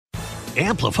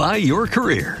Amplify your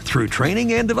career through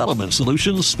training and development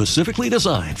solutions specifically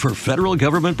designed for federal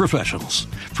government professionals.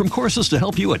 From courses to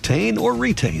help you attain or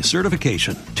retain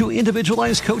certification, to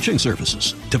individualized coaching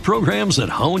services, to programs that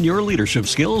hone your leadership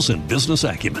skills and business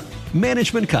acumen,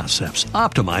 Management Concepts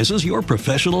optimizes your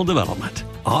professional development.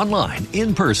 Online,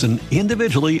 in person,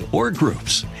 individually, or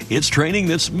groups, it's training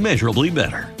that's measurably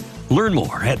better. Learn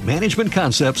more at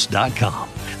managementconcepts.com.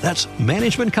 That's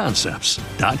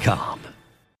managementconcepts.com.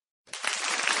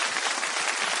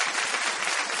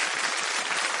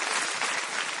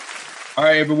 All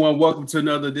right, everyone, welcome to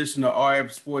another edition of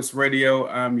RF Sports Radio.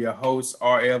 I'm your host,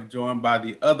 RF, joined by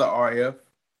the other RF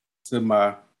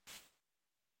to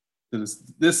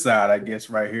this side, I guess,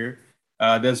 right here.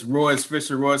 That's Royce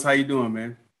Fisher. Royce, how you doing,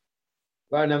 man?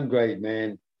 Right, I'm great,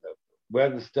 man. The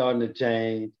weather's starting to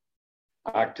change.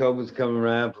 October's coming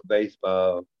around for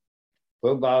baseball.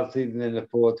 Football season in the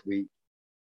fourth week.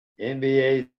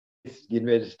 NBA is getting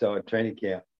ready to start training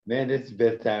camp. Man, this is the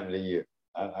best time of the year.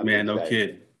 Man, no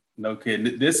kidding. No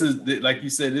kidding. This is, like you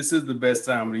said, this is the best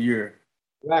time of the year.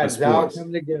 Right, it's all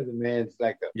coming together, man. It's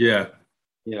like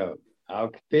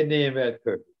I'll fit in that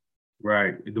perfect.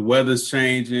 Right. The weather's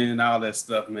changing, all that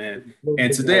stuff, man.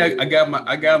 And today I got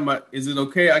my, is it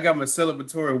okay? I got my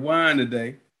celebratory wine today.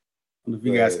 I don't know if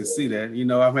you guys can see that. You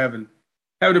know, I'm having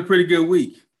a pretty good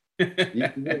week. You're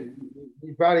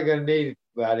probably going to need it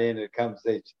by the end of the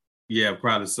conversation. Yeah,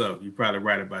 probably so. You're probably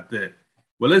right about that.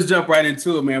 Well, let's jump right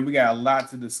into it, man. We got a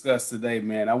lot to discuss today,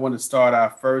 man. I want to start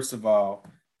out, first of all,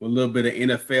 with a little bit of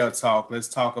NFL talk. Let's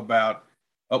talk about,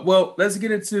 let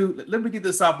me get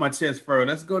this off my chest first.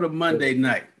 Let's go to Monday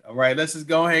night, all right? Let's just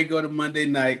go ahead and go to Monday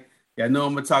night. Yeah, I know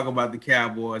I'm going to talk about the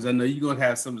Cowboys. I know you're going to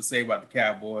have something to say about the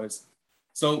Cowboys.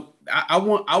 So I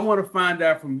want to find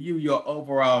out from you your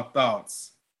overall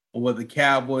thoughts on what the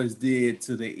Cowboys did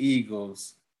to the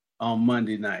Eagles on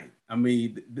Monday night. I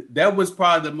mean, that was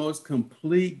probably the most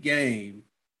complete game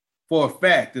for a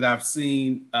fact that I've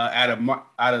seen out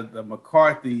of the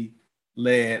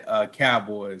McCarthy-led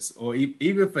Cowboys, or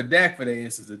even for Dak, for the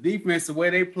instance. The defense, the way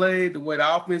they played, the way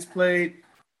the offense played,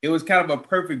 it was kind of a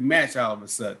perfect match all of a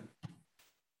sudden.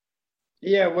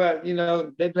 Yeah, well, you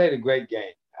know, they played a great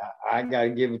game. I got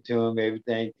to give it to them.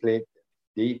 Everything clicked.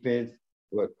 Defense,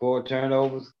 4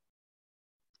 turnovers?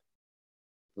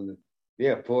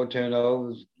 Yeah, 4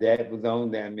 turnovers. That was on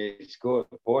them. They scored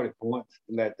 40 points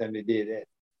the last time they did that.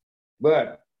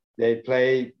 But they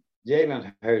played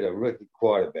Jalen Hurts, a rookie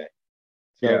quarterback.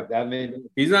 So, yeah. I mean,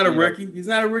 he's not a rookie. He's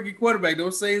not a rookie quarterback.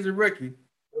 Don't say he's a rookie.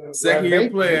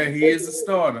 Second-year player. He is a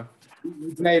starter.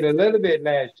 He played a little bit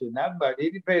last year, not much.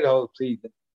 He didn't play the whole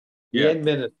season. He hadn't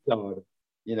been a starter,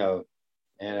 you know,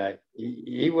 and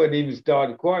he wasn't even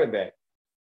starting quarterback.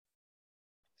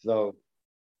 So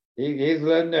he's a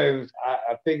little nervous.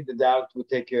 I figured the Dallas would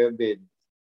take care of business.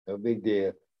 No big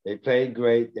deal. They played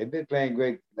great. They've been playing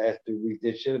great the last 2 weeks.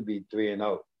 They should have been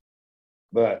 3-0.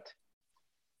 But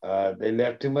they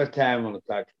left too much time on the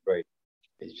clock to break.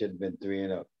 They should have been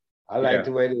 3-0. I like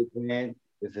the way they're playing.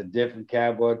 It's a different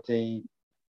Cowboy team.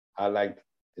 I like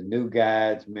the new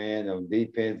guys, man, on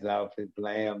defense and offense,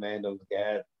 Lamb, man, those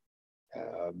guys.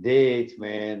 Diggs,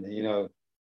 man, you know,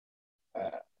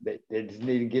 they just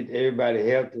need to get everybody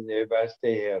healthy and everybody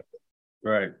stay healthy.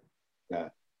 Right.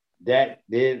 Dak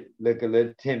did look a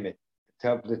little timid. A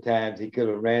couple of times he could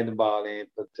have ran the ball in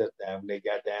for a touchdown when they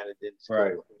got down and didn't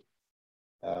score.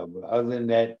 Right. But other than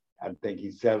that, I think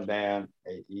he settled down.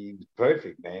 He was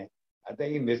perfect, man. I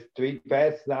think he missed 3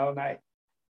 passes all night.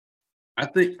 I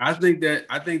think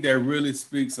that really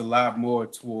speaks a lot more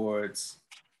towards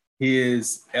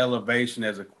his elevation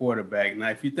as a quarterback. Now,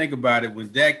 if you think about it,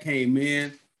 when Dak came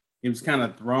in, he was kind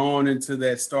of thrown into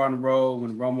that starting role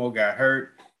when Romo got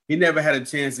hurt. He never had a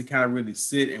chance to kind of really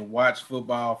sit and watch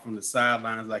football from the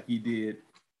sidelines like he did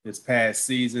this past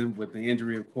season with the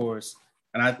injury, of course.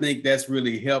 And I think that's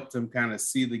really helped him kind of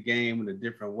see the game in a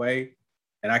different way.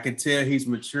 And I can tell he's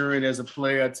maturing as a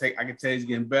player. I can tell he's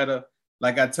getting better.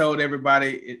 Like I told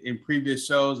everybody in previous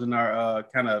shows in our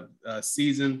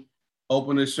season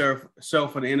opener show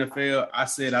for the NFL, I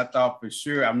said I thought for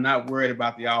sure I'm not worried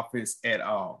about the offense at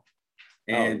all.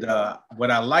 And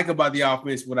what I like about the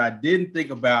offense, what I didn't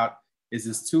think about is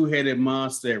this 2-headed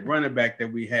monster at running back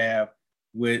that we have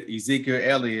with Ezekiel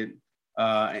Elliott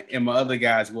and my other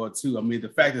guys well too. I mean, the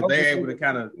fact that they're able to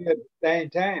kind of at the same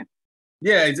time.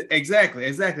 Yeah,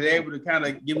 exactly. They're able to kind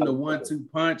of give them the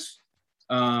 1-2 punch,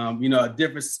 a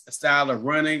different style of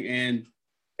running, and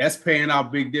that's paying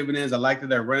off big dividends. I like that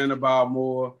they're running the ball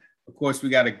more. Of course, we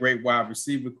got a great wide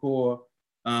receiver core.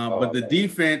 But the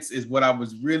defense is what I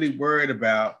was really worried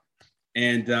about.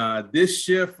 And this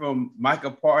shift from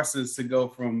Micah Parsons to go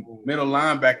from middle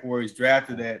linebacker where he's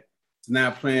drafted at to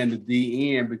now playing the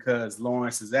DN because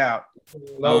Lawrence is out.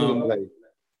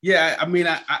 Yeah, I mean,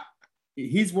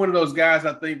 he's one of those guys,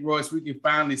 I think, Royce, we can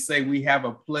finally say we have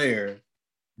a player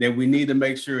that we need to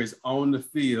make sure is on the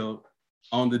field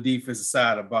on the defensive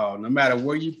side of the ball. No matter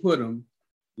where you put him,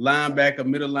 linebacker,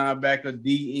 middle linebacker,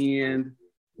 D end,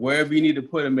 wherever you need to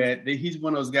put him at, he's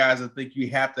one of those guys I think you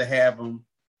have to have him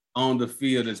on the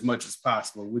field as much as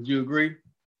possible. Would you agree?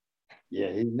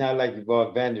 Yeah, he's not like your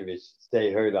boy Vandevich,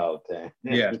 stay hurt all the time.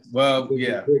 Yeah, well,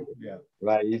 yeah.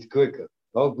 Right, he's quicker.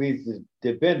 Hopefully he's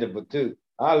dependable too.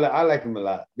 I like him a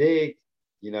lot. Big,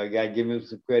 you got to give him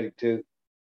some credit too.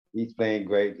 He's playing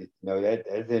great.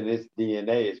 That's in his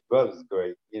DNA. His brother's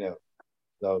great,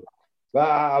 So, but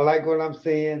I like what I'm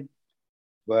seeing,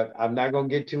 but I'm not going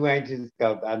to get too anxious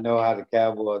because I know how the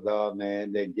Cowboys are,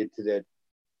 man. They get to that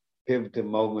pivotal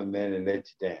moment, man, and let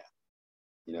you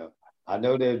down. I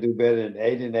know they'll do better than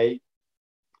 8-8.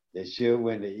 They should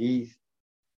win the East,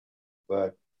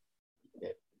 but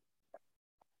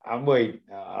I'm waiting.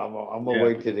 I'm gonna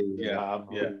wait till the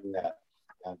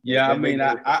I mean,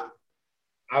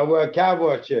 I wear a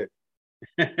Cowboy shirt.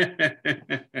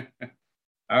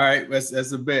 All right,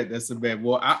 that's a bet. That's a bet.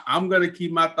 Well, I'm gonna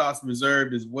keep my thoughts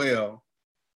reserved as well.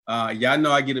 Y'all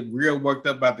know I get real worked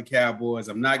up about the Cowboys.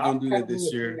 I'm not gonna do that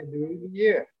this year.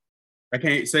 Yeah. I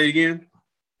can't say it again.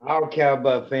 Our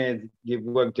Cowboy fans get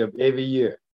worked up every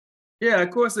year. Yeah, of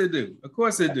course they do. Of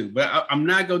course they do. But I'm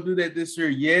not gonna do that this year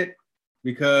yet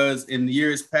because in the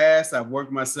years past I've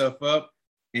worked myself up.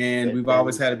 And we've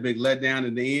always had a big letdown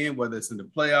in the end, whether it's in the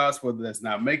playoffs, whether that's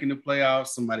not making the playoffs,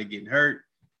 somebody getting hurt.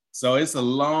 So it's a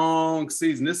long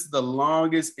season. This is the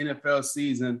longest NFL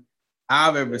season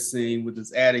I've ever seen with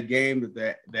this added game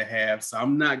that they have. So I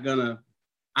am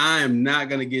not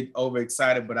gonna get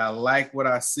overexcited, but I like what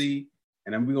I see,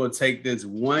 and we're gonna take this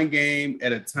one game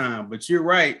at a time. But you're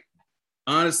right.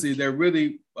 Honestly, they're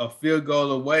really a field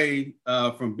goal away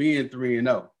from being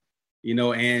 3-0.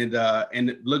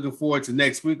 And looking forward to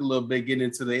next week a little bit, getting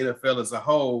into the NFL as a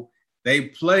whole. They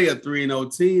play a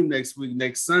 3-0 team next week,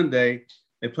 next Sunday.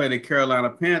 They play the Carolina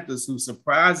Panthers, who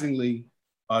surprisingly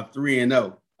are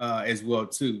 3-0 as well,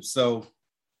 too. So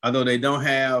although they don't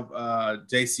have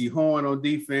J.C. Horn on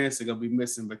defense, they're going to be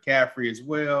missing McCaffrey as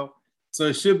well. So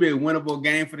it should be a winnable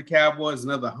game for the Cowboys,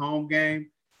 another home game,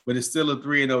 but it's still a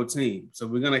 3-0 team. So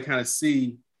we're going to kind of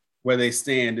see where they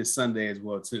stand this Sunday as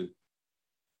well, too.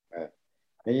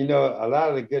 And a lot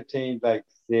of the good teams like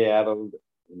Seattle,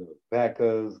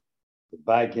 Packers, the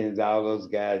Vikings, all those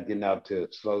guys getting out to a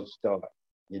slow start.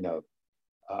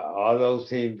 All those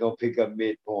teams gonna pick up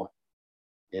midpoint.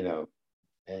 And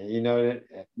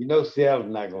Seattle's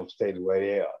not gonna stay the way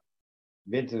they are.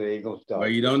 Eventually, they're gonna start. Well,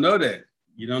 you don't know that.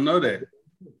 You don't know that.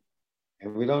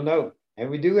 And we don't know.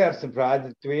 And we do have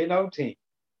surprises. 3-0 team.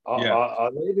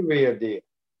 Are they the real deal?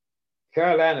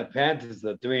 Carolina Panthers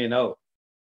are 3-0.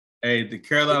 Hey, the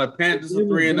Carolina Panthers are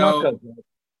 3-0.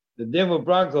 The Denver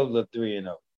Broncos are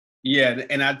 3-0. Yeah,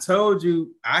 and I told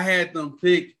you I had them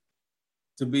picked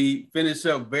to finish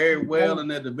up very well in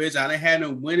their division. I didn't have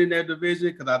them winning their division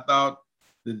because I thought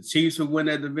the Chiefs would win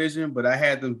their division, but I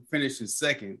had them finishing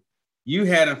second. You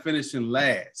had them finishing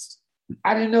last.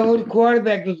 I didn't know who the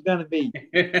quarterback was going to be.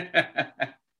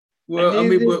 Well, I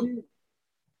mean,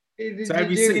 so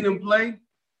have you seen him play?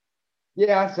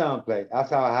 Yeah, I saw him play. I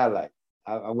saw a highlight.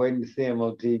 I'm waiting to see him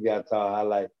on TV. I saw a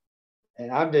highlight.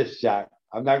 And I'm just shocked.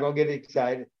 I'm not going to get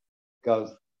excited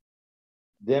because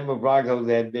Denver Broncos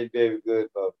have been very good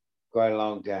for quite a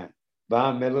long time.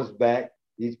 Von Miller's back.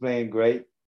 He's playing great.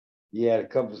 He had a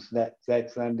couple of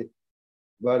sacks Sunday.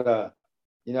 But,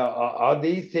 are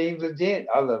these teams legit?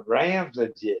 Are the Rams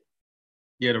legit?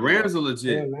 Yeah, the Rams are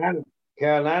legit.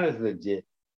 Carolina's legit.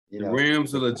 The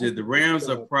Rams are legit. The Rams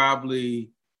are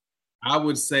probably, I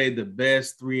would say, the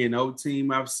best 3-0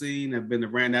 team I've seen. Have been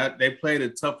around. They played a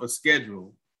tougher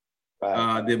schedule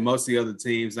than most of the other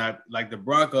teams. Like the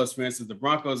Broncos, for instance, the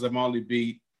Broncos have only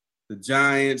beat the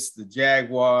Giants, the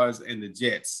Jaguars, and the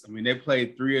Jets. I mean, they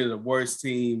played three of the worst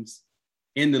teams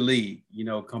in the league.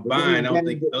 Combined, I don't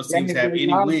think those teams have any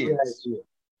wins.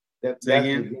 That's the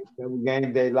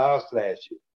game they lost last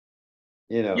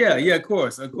year. Yeah, of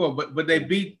course. But they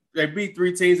beat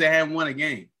three teams that haven't won a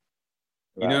game.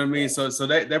 You know what I mean? So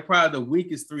they're probably the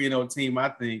weakest 3-0 team, I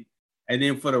think. And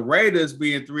then for the Raiders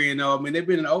being 3-0, I mean, they've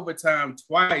been in overtime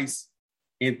twice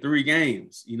in 3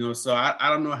 games. So I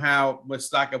don't know how much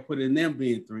stock I put in them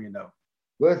being 3-0.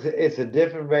 Well, it's a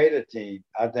different Raider team.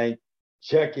 I think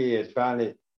Chucky has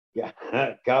finally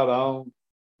caught on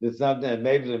to something, and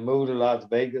maybe the move to Las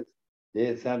Vegas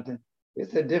did something.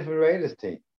 It's a different Raiders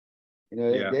team. You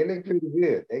know, Yeah. they look pretty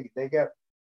good. They got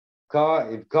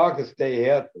Carr. If Carr can stay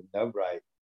healthy, that's right.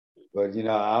 But you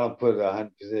know, I don't put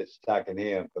 100% stock in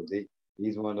him because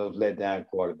he's one of those letdown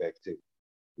quarterbacks too.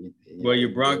 Well, your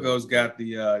Broncos got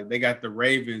they got the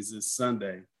Ravens this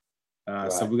Sunday,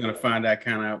 right. So we're gonna find out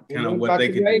kind of what they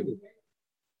can Ravens? do.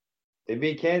 They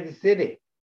beat Kansas City.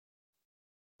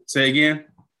 Say again.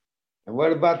 And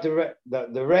what about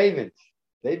the Ravens?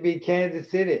 They beat Kansas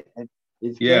City, and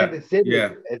it's Kansas City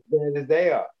as bad as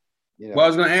they are. You know. Well, I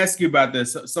was going to ask you about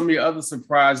this. Some of your other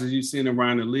surprises you've seen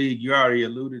around the league. You already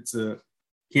alluded to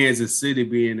Kansas City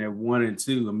being at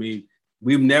 1-2. I mean,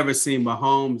 we've never seen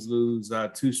Mahomes lose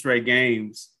 2 straight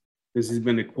games since he's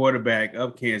been the quarterback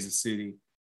of Kansas City.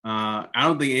 I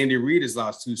don't think Andy Reid has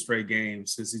lost 2 straight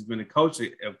games since he's been the coach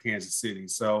of Kansas City.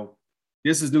 So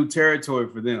this is new territory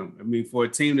for them. I mean, for a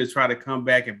team to try to come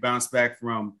back and bounce back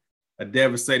from a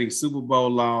devastating Super Bowl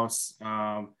loss,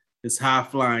 this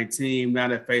high-flying team now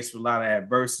that faced with a lot of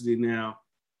adversity now.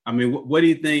 I mean, what do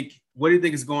you think? What do you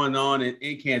think is going on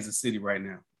in Kansas City right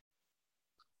now?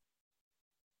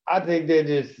 I think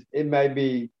it may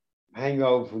be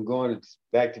hangover from going to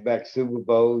back-to-back Super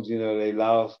Bowls. You know, they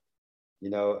lost. You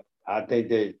know, I think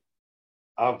the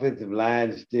offensive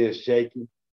line is still shaky.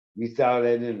 We saw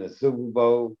that in the Super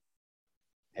Bowl.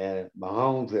 And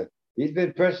Mahomes, he's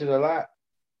been pressured a lot.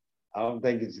 I don't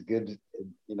think it's good,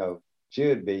 you know,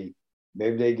 should be.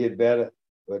 Maybe they get better.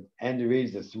 But Andy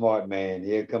Reid's a smart man.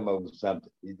 He'll come up with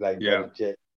something. He's like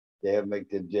Belichick. They'll make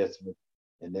the adjustment,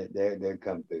 and they'll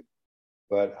come through.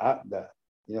 But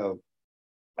you know,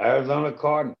 Arizona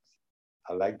Cardinals,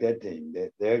 I like that team.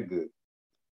 They're good.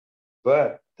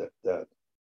 But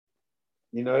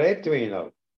you know, they're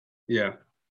 3-0. Yeah.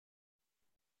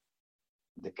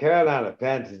 The Carolina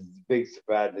Panthers is a big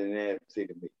surprise in the NFC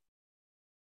to me.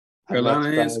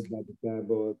 Carolina is. About the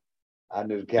Cowboys. I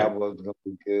knew the Cowboys were going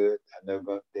to be good. I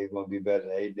know they're going to be better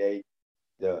than 8 days.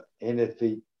 The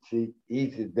NFC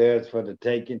East is theirs for the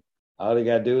taking. All they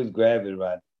got to do is grab it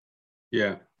right.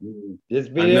 Yeah.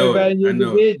 Just beat everybody in your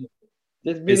division.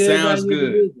 Just beat everybody in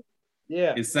your division.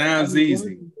 Yeah. It sounds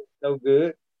easy. So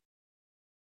good.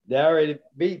 They already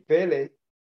beat Philly.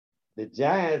 The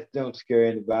Giants don't scare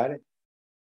anybody.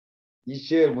 You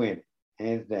should win it,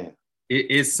 hands down.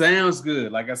 It sounds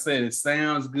good. Like I said, it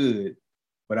sounds good,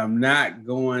 but I'm not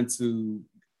going to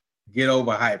get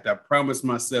overhyped. I promised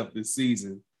myself this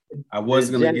season I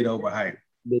wasn't going to get overhyped.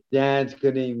 The Giants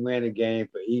couldn't even win a game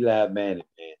for Eli Manning,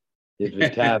 man. His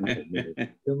retirement,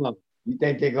 man. Come on. You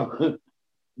think they're going to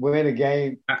win a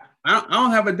game? I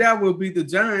don't have a doubt we'll beat the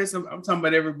Giants. I'm talking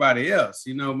about everybody else.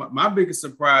 You know, my biggest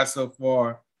surprise so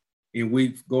far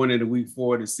going into week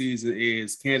 4 of the season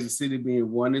is Kansas City being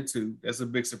 1-2. That's a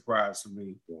big surprise for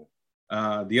me.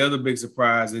 Yeah. The other big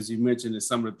surprise, as you mentioned, is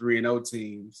some of the 3-0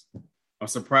 teams. I'm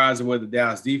surprised at where the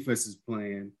Dallas defense is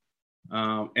playing.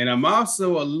 And I'm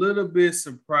also a little bit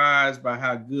surprised by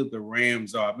how good the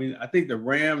Rams are. I mean, I think the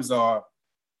Rams are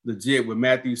legit with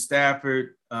Matthew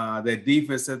Stafford, that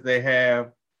defense that they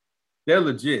have. They're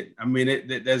legit. I mean,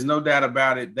 there's no doubt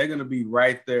about it. They're going to be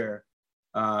right there.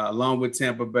 Along with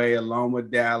Tampa Bay, along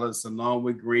with Dallas, along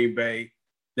with Green Bay,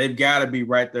 they've got to be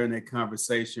right there in that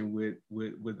conversation with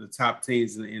the top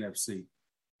teams in the NFC.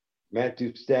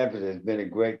 Matthew Stafford has been a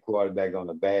great quarterback on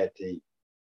a bad team.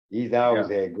 He's always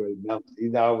had great numbers.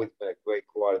 He's always been a great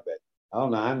quarterback. I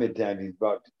don't know how many times he's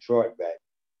brought Detroit back,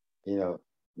 you know,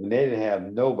 when they didn't have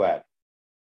nobody.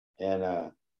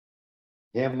 And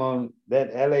him on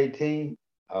that LA team,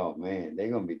 oh, man, they're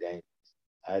going to be dangerous.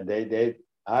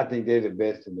 I think they're the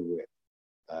best in the West.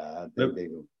 I think they're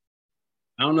going.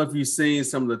 I don't know if you've seen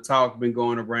some of the talk been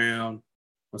going around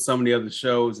on some of the other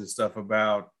shows and stuff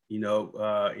about, you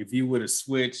know, if you would have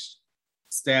switched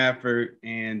Stafford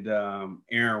and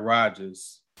Aaron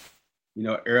Rodgers, you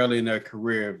know, early in their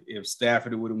career, if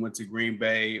Stafford would have went to Green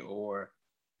Bay or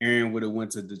Aaron would have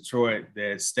went to Detroit,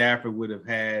 that Stafford would have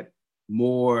had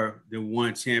more than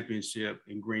one championship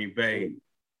in Green Bay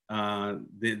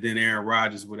than Aaron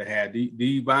Rodgers would have had. Do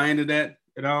you buy into that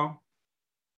at all?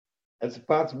 That's a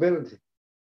possibility.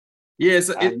 Yeah,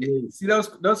 see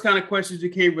those kind of questions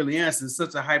you can't really answer. It's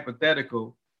such a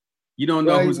hypothetical. You don't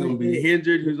know who's going to be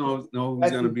injured. You don't know who's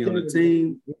going to be on the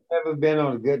team. You've never been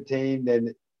on a good team. Then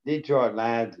the Detroit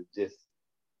Lions just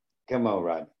come on,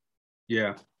 Rodney.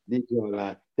 Yeah, Detroit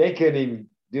Lions. They couldn't even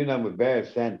do nothing with Barry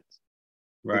Sanders,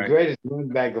 the greatest running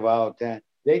back of all time.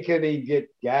 They couldn't even get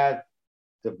guys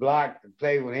to block and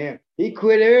play with him. He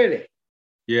quit early.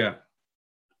 Yeah.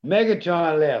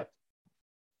 Megatron left.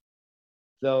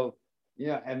 So, you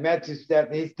know, and Matthew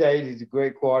Stafford, he stayed. He's a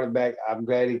great quarterback. I'm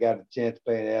glad he got a chance to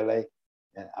play in LA.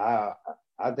 And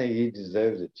I think he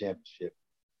deserves a championship.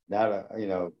 Not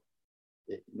a,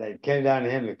 it came down to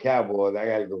him, the Cowboys. I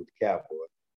got to go with the Cowboys.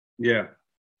 Yeah.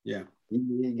 Yeah.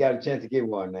 He got a chance to get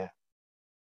one now.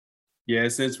 Yeah,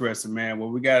 it's interesting, man. Well,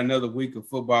 we got another week of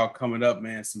football coming up,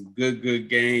 man. Some good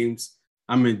games.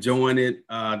 I'm enjoying it.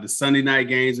 The Sunday night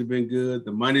games have been good.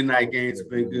 The Monday night games have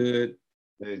been good.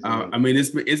 I mean, it's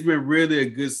been really a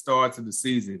good start to the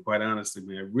season, quite honestly,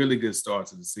 man. Really good start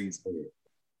to the season.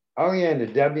 Oh, yeah, and the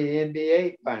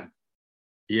WNBA final.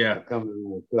 Yeah.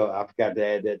 So I forgot to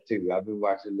add that, too. I've been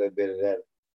watching a little bit of that.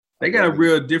 They got a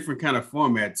real different kind of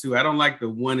format, too. I don't like the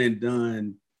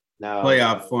one-and-done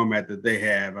playoff format that they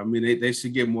have. I mean, they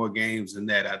should get more games than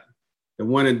that. The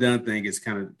one-and-done thing is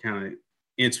kind of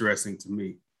interesting to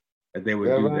me that they would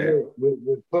do that.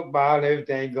 With football and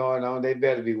everything going on, they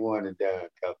better be one and done.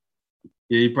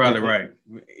 Yeah, you're probably right.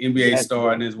 NBA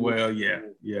starting as well. Yeah.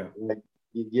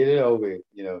 You get it over,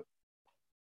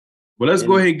 Well, let's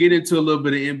go ahead and get into a little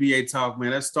bit of NBA talk,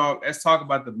 man. Let's talk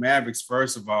about the Mavericks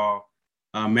first of all.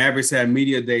 Mavericks had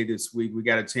media day this week. We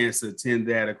got a chance to attend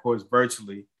that, of course,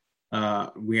 virtually.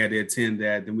 We had to attend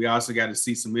that. Then we also got to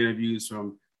see some interviews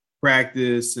from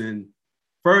practice, and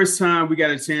first time we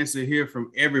got a chance to hear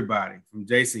from everybody, from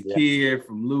Jason Kidd,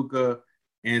 from Luka,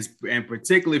 and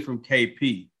particularly from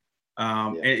KP.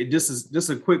 And just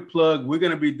a quick plug. We're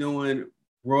going to be doing,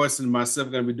 Royce and myself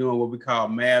are going to be doing what we call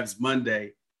Mavs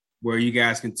Monday, where you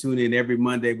guys can tune in every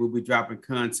Monday. We'll be dropping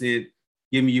content,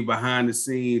 giving you behind the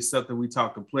scenes, stuff that we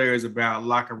talk to players about,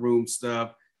 locker room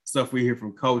stuff we hear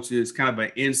from coaches, kind of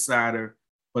an insider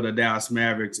for the Dallas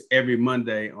Mavericks every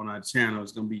Monday on our channel.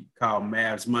 It's going to be called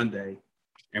Mavs Monday.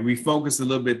 And we focused a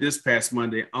little bit this past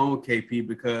Monday on KP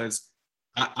because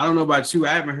I don't know about you.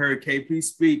 I haven't heard KP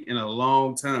speak in a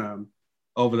long time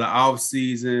over the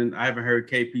offseason. I haven't heard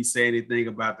KP say anything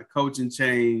about the coaching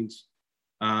change,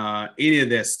 any of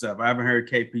that stuff. I haven't heard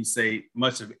KP say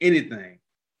much of anything.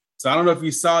 So I don't know if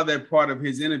you saw that part of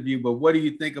his interview, but what do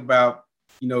you think about,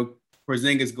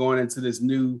 Porzingis going into this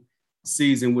new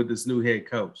season with this new head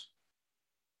coach?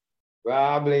 Well,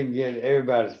 I believe giving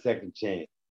everybody a second chance.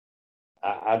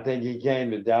 I think he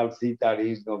came to Dallas. He thought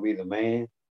he was going to be the man,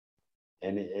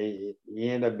 and he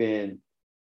ended up being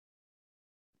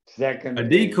second. A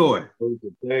decoy.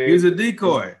 He was a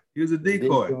decoy.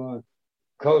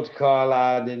 Coach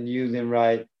Carlisle didn't use him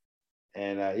right,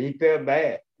 and he felt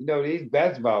bad. These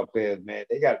basketball players, man,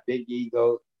 they got big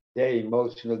egos. They're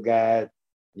emotional guys.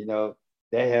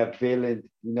 They have feelings,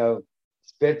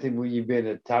 especially when you've been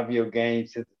at the top of your game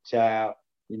since a child.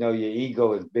 Your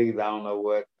ego is big as I don't know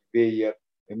what.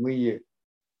 And when you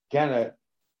kind of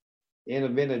end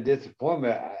up in a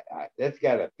disappointment, that's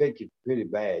got to affect you pretty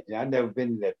bad. I've never been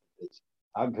in that position.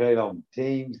 I played on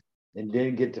teams and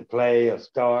didn't get to play or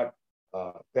start.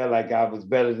 Felt like I was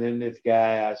better than this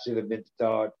guy. I should have been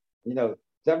start.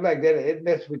 Stuff like that. It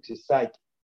messes with your psyche.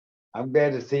 I'm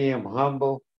glad to see him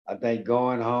humble. I think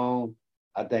going home,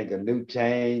 I think a new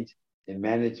change in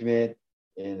management,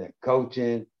 in the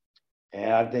coaching,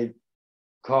 and I think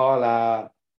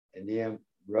Carlisle and them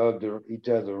rubbed each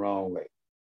other the wrong way.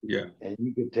 Yeah. And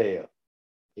you could tell.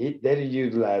 They didn't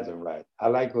utilize him right. I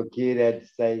like what Kidd had to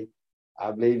say.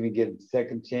 I believe in getting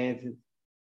second chances.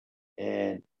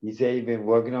 And he said he's been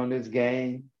working on this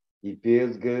game. He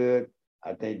feels good.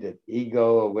 I think that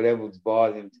ego or whatever was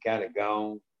bothering him is kind of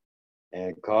gone.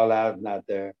 And Carlisle's not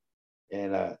there.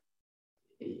 And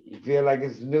he feel like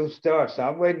it's a new start. So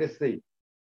I'm waiting to see.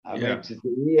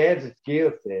 He has a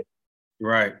skill set.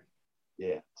 Right.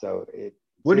 Yeah. So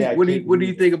what do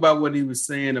you think about what he was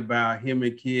saying about him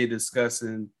and Kidd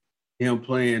discussing him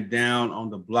playing down on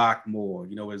the block more,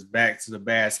 his back to the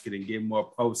basket and getting more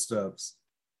post-ups?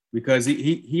 Because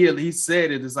he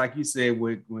said it, just like you said,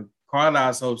 when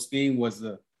Carlisle's whole scheme was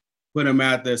to put him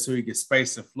out there so he could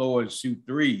space the floor and shoot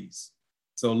threes.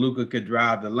 So Luka could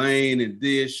drive the lane and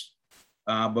dish.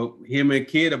 But him and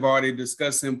Kidd have already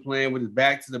discussed him playing with his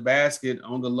back to the basket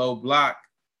on the low block,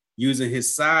 using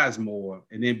his size more,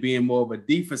 and then being more of a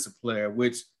defensive player,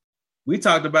 which we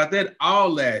talked about that all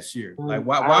last year. Like,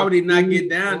 why would he not get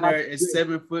down there at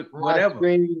 7 foot, whatever? I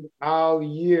screamed all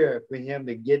year for him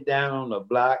to get down on the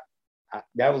block.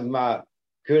 That was my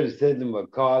criticism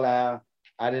of Carlisle.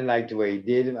 I didn't like the way he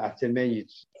did it. I said, man, you're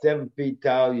 7 feet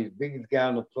tall. You're the biggest guy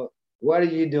on the floor. What are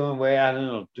you doing way out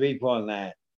on the 3-point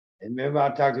line? And remember, I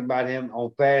talked about him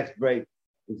on fast break.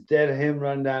 Instead of him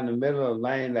running down the middle of the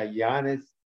lane like Giannis,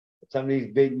 some of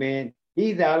these big men,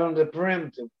 he's out on the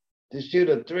perimeter to shoot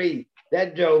a three.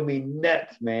 That drove me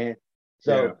nuts, man.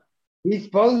 So he's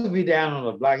supposed to be down on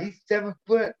the block. He's 7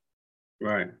 foot.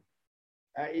 Right.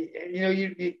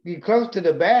 You're close to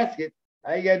the basket.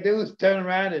 All you got to do is turn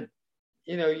around and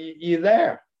you're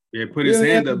there. Yeah, put his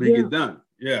hand up and get done.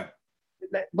 Yeah.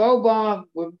 Boban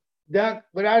would dunk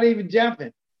without even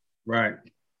jumping. Right.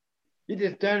 He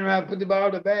just turned around, put the ball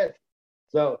in the basket.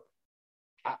 So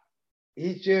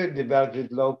he should develop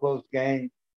his low post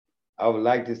game. I would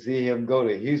like to see him go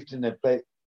to Houston and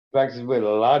practice with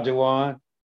Olajuwon,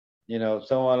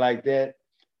 someone like that.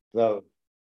 So,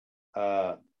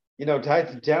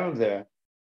 Tyson Chandler's there.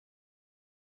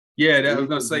 Yeah, I was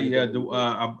gonna say, a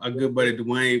good buddy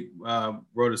Dwayne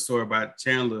wrote a story about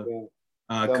Chandler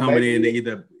coming in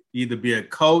to either be a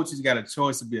coach. He's got a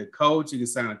choice to be a coach. He can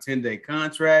sign a 10-day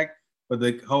contract, but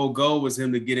the whole goal was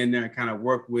him to get in there and kind of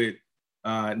work with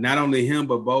not only him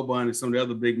but Boban and some of the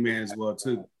other big men as well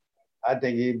too. I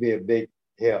think he'd be a big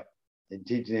help in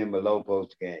teaching him a low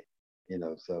post game.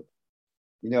 So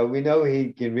we know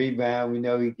he can rebound. We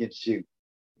know he can shoot.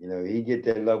 He get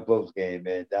that low post game,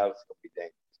 man. Dallas gonna be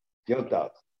dangerous. Your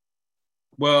thoughts?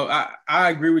 Well, I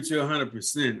agree with you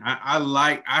 100%.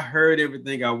 I heard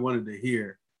everything I wanted to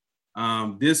hear.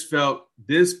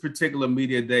 This particular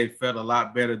media day felt a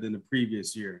lot better than the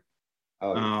previous year.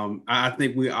 Oh, yeah. I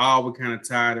think we all were kind of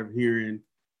tired of hearing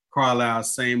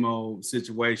Carlisle's same old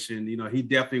situation. He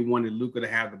definitely wanted Luka to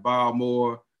have the ball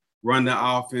more, run the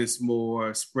offense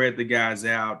more, spread the guys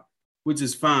out, which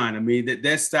is fine. I mean,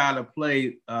 that style of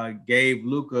play gave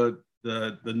Luka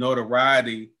the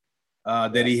notoriety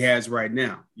that he has right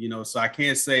now. So I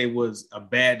can't say it was a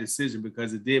bad decision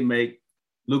because it did make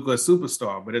Luka a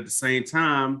superstar. But at the same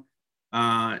time,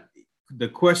 the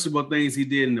questionable things he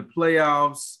did in the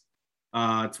playoffs,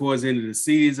 towards the end of the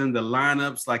season, the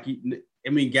lineups,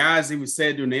 guys even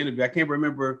said during the interview, I can't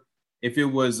remember if it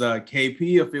was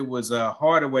KP or if it was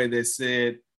Hardaway that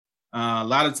said a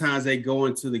lot of times they go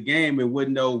into the game and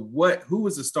wouldn't know who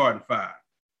was the starting five.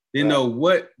 They know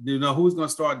who's going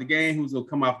to start the game, who's going to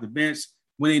come off the bench.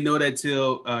 When they know that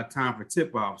till time for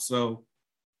tip-off. So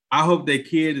I hope that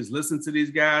kid is listening to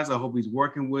these guys. I hope he's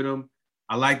working with them.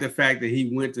 I like the fact that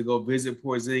he went to go visit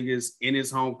Porzingis in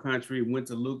his home country, went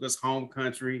to Luka's home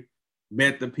country,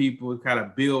 met the people, kind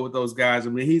of build with those guys. I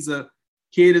mean, he's a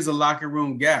locker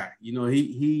room guy. He's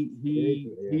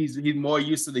more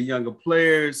used to the younger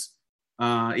players.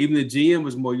 Even the GM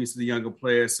was more used to the younger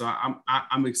players. So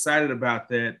I'm excited about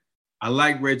that. I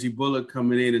like Reggie Bullock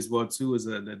coming in as well, too, as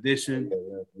an addition.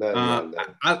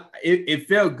 It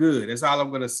felt good. That's all I'm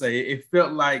going to say. It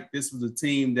felt like this was a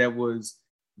team that was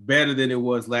better than it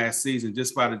was last season,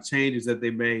 just by the changes that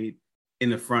they made in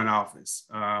the front office.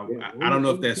 I don't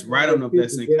know if that's right. I don't know if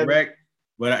that's incorrect,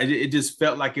 but it just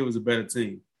felt like it was a better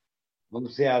team. I'm going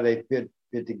to see how they fit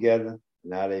together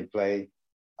and how they play.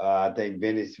 I think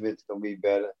Benny Smith's going to be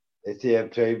better. They still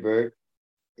have Trey Burke,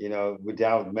 which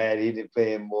I was mad he didn't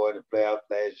play him more in the playoffs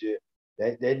last year.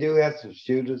 They do have some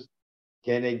shooters.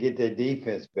 Can they get their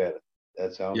defense better?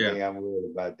 That's the only thing I'm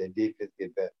worried about. Their defense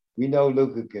get better. We know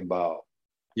Luka can ball.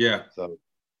 Yeah. So,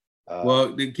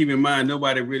 well, keep in mind,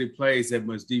 nobody really plays that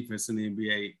much defense in the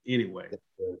NBA anyway.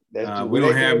 We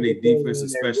don't have any defensive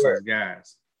specialist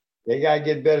guys. They got to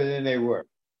get better than they were.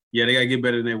 Yeah, they got to get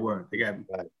better than they were. They got.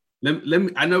 Right. Let me.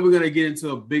 I know we're going to get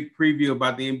into a big preview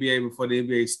about the NBA before the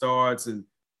NBA starts, and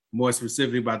more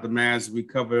specifically about the Mavs. We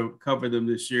cover them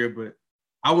this year, but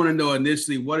I want to know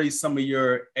initially, what are some of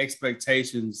your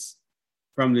expectations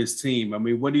from this team? I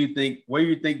mean, what do you think? Where do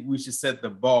you think we should set the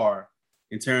bar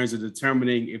in terms of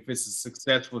determining if it's a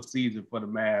successful season for the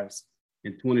Mavs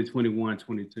in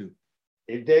 2021-22?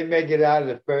 If they make it out of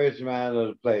the first round of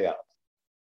the playoffs,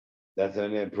 that's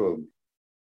an improvement.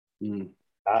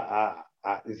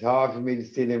 It's hard for me to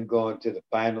see them going to the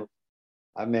finals.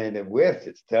 I mean, the West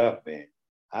is tough, man.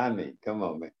 I mean, come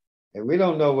on, man. And we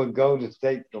don't know what Golden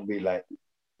State's going to be like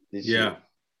this year.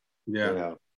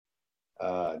 Yeah.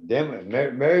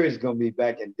 Denver, Murray's going to be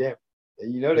back in Denver.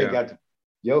 And they got the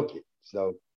Jokic.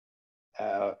 So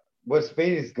what's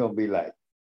Phoenix going to be like?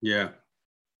 Yeah.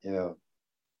 It's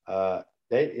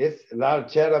a lot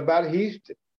of chatter about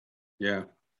Houston. Yeah.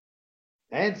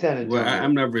 And San Antonio. Well,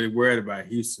 I'm not really worried about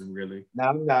Houston, really. No,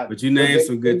 I'm not. But you named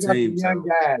some good teams. Young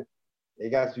guys. They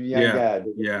got some young guys.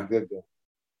 Yeah. Good guys.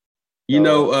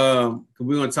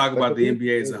 We're going to talk about the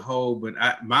NBA as a whole, but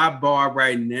my bar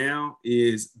right now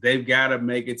is they've got to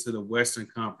make it to the Western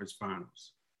Conference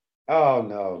Finals. Oh,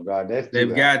 no, bro.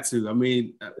 They've got to. I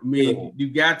mean, you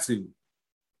got to.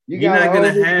 You're not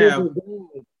going to have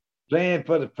playing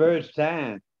for the first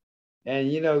time. And,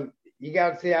 you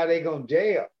got to see how they're going to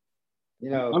jail.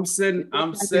 I'm setting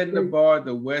the bar at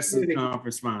the Western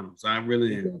Conference Finals. I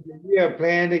really am. We are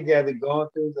playing together, going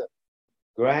through the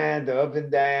grind, the up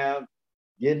and down,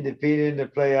 getting defeated in the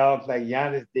playoffs like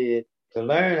Giannis did, to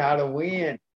learn how to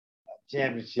win a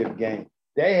championship game.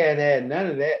 They hadn't had none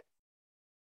of that.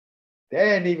 They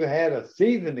hadn't even had a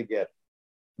season together.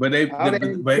 But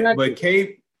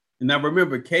now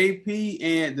remember, KP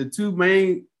and the two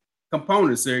main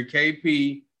components there,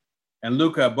 KP and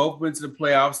Luka, both went to the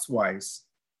playoffs twice.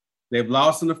 They've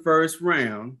lost in the first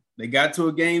round. They got to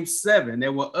a game 7. They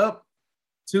were up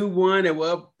 2-1. They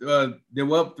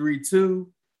were up 3-2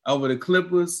 over the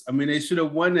Clippers. I mean, they should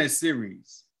have won that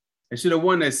series.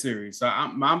 So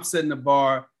I'm setting the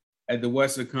bar at the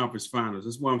Western Conference Finals.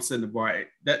 That's where I'm setting the bar.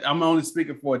 I'm only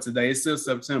speaking for it today. It's still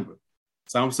September.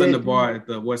 So I'm setting the bar at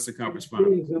the Western Conference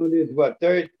Finals. What,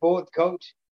 third, fourth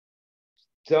coach?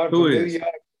 Starting from New York,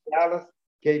 Dallas,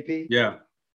 KP? Yeah.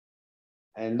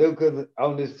 And Luka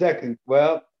on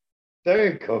the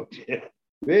third coach.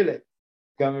 Really?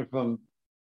 Coming from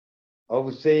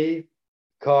overseas,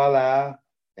 Carlisle,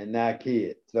 and now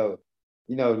Kidd. So,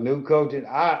 new coaching.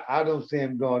 I don't see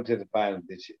him going to the finals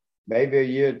this year. Maybe a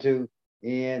year or two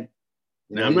in.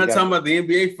 Now, I'm not talking about the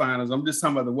NBA finals. I'm just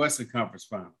talking about the Western Conference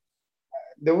Finals.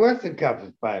 The Western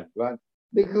Conference Finals, right?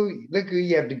 Look who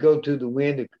you have to go to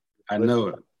win. I know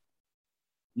it.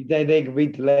 You think they can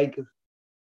beat the Lakers?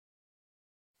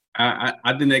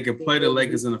 I think they can play the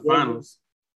Lakers in the finals.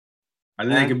 I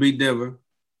think they can beat Denver.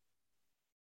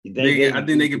 I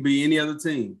think they can beat any other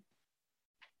team.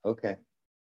 Okay.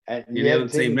 And any other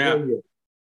team now. And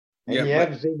you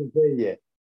haven't seen them play yet.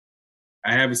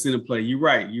 I haven't seen them play. You're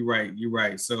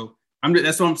right. So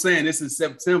that's what I'm saying. This is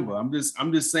September. I'm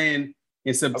just saying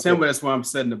in September, That's why I'm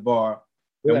setting the bar.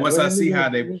 And once I see how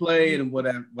they play and what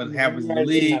happens in the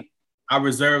league, I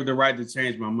reserve the right to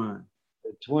change my mind.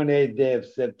 The 28th day of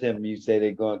September, you say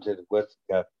they're going to the Western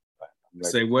Conference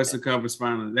Finals. Say Western Conference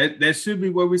Finals. That should be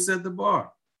where we set the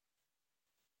bar.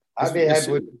 I'd be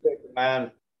happy with the second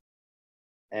round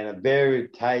and a very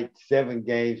tight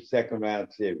 7-game second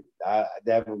round series.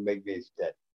 That would make me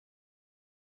ecstatic.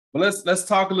 Well, let's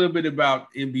talk a little bit about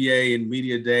NBA and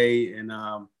Media Day. And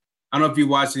I don't know if you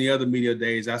watched any other Media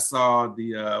Days. I saw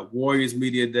the Warriors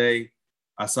Media Day.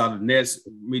 I saw the Nets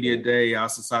Media Day. I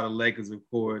also saw the Lakers, of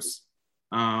course.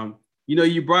 You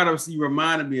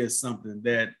reminded me of something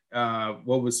that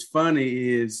what was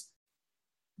funny is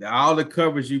that all the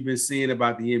coverage you've been seeing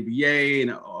about the NBA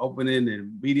and opening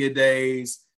and media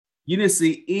days, you didn't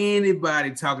see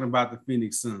anybody talking about the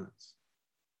Phoenix Suns.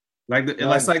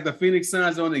 It's like the Phoenix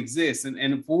Suns don't exist.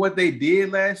 And for what they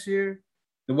did last year,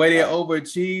 the way they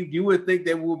overachieved, you would think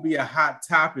that would be a hot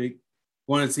topic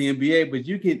going into the NBA, but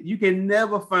you can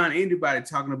never find anybody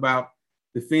talking about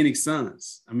the Phoenix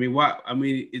Suns. I mean, why? I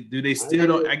mean, do they still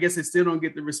don't? I guess they still don't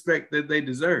get the respect that they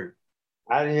deserve.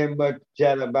 I didn't hear much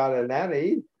chat about Atlanta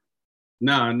either.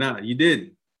 No, you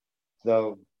didn't.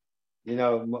 So,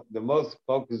 the most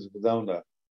focus was on the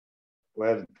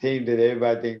team that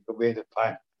everybody thinks will be in the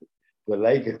final, the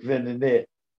Lakers and the Nets.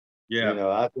 Yeah.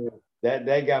 I think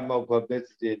that got more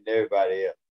publicity than everybody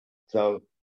else. So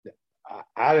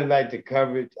I didn't like the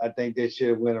coverage. I think they should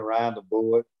have went around the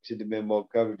board. Should have been more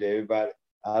coverage to everybody.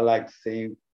 I like to see,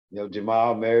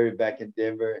 Jamal Murray back in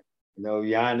Denver.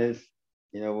 Giannis.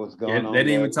 What's going on. They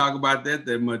didn't even talk about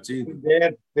that much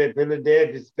either.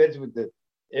 Philadelphia, especially with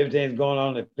everything's going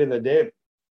on in Philadelphia.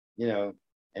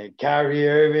 And Kyrie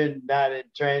Irving not in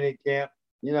training camp.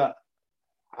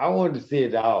 I wanted to see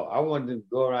it all. I wanted to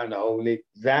go around the whole league.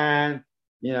 Zion,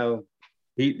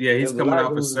 he's coming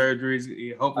off of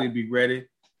surgeries. Hopefully he'll be ready.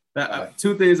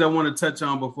 Two things I want to touch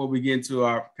on before we get into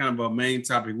our kind of our main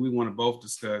topic we want to both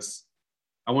discuss.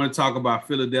 I want to talk about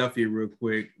Philadelphia real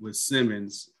quick with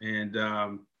Simmons, and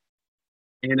I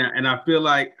feel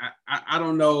like I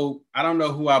don't know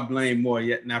who I blame more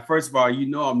yet. Now, first of all,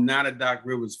 I'm not a Doc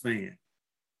Rivers fan,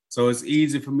 so it's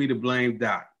easy for me to blame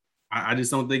Doc. I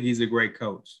just don't think he's a great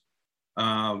coach.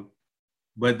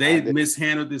 But they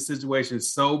mishandled this situation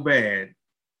so bad.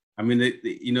 I mean,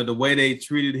 the way they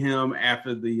treated him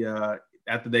after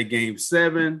their game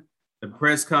 7, the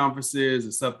press conferences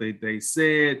and stuff they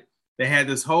said. They had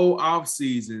this whole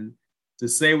offseason to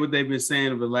say what they've been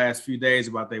saying over the last few days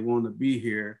about they want to be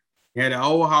here. They had a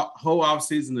whole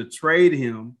offseason to trade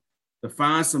him, to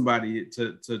find somebody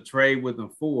to trade with him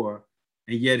for.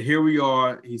 And yet here we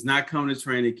are. He's not coming to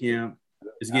training camp.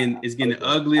 It's getting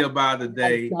uglier by the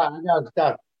day. I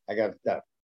gotta stop.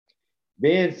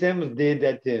 Ben Simmons did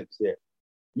that to himself.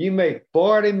 You make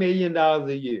 $40 million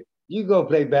a year. You go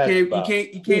play basketball.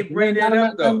 You can't bring that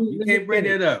up though. You can't bring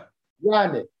that up.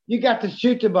 Rodney, you got to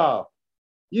shoot the ball.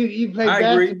 You play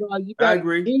basketball. I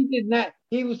agree. He did not.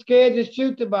 He was scared to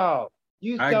shoot the ball.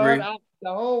 You saw it.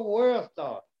 The whole world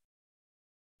saw it.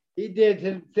 He did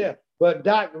to himself. But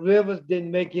Doc Rivers didn't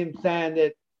make him sign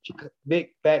that big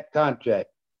fat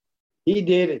contract. He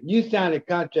did it. You signed a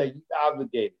contract, you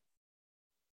obligated.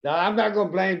 Now, I'm not going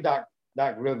to blame Doc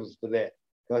Rivers for that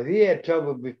because he had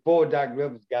trouble before Doc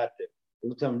Rivers got there. There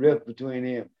was some rift between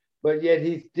him. But yet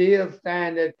he still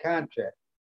signed that contract.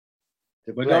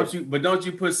 But don't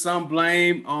you put some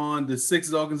blame on the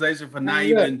Sixers organization for not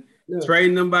even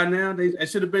trading them by now? They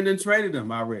should have been and traded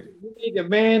them already. You need to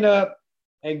man up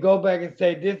and go back and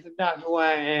say, this is not who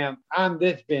I am. I'm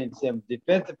this Ben Simmons,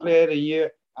 defensive player of the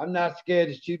year. I'm not scared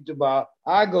to shoot the ball.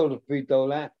 I go to the free throw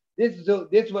line. This is how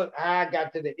I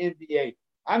got to the NBA.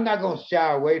 I'm not gonna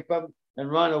shy away from it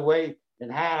and run away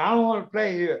and hide. I don't want to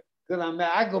play here because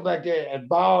I go back there and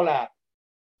ball out.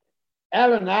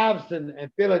 Allen Iverson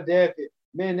in Philadelphia,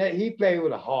 man, he played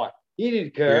with a heart. He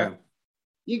didn't care. Yeah.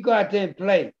 You go out there and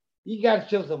play. You got to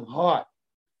show some heart.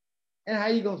 And how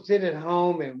you gonna sit at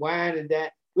home and whine and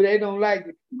that? But they don't like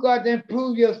it. You go out there and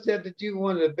prove yourself that you're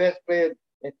one of the best players.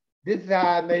 And this is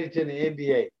how I made it to the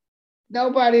NBA.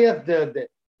 Nobody else does that.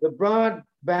 LeBron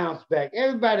bounced back.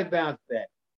 Everybody bounced back.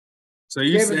 So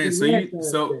you saying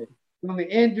from the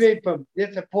injury, from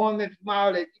disappointment, from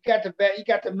all that, you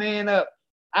got to man up.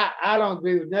 I don't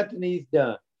agree with nothing he's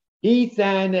done. He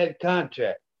signed that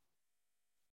contract.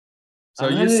 So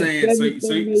you're saying so if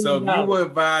you were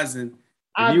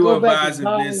advising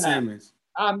Ben Simmons,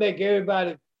 I'll make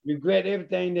everybody regret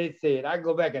everything they said. I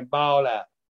go back and ball out.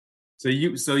 So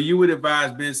you would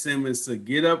advise Ben Simmons to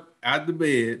get up out the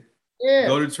bed,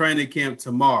 go to training camp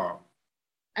tomorrow,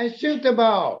 and shoot the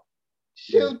ball.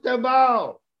 Shoot the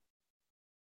ball.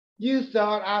 You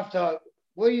saw it. I saw it.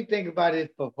 What do you think about his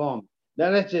performance? Now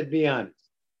let's just be honest.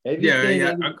 I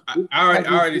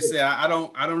already said I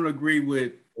don't agree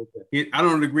with. Okay. I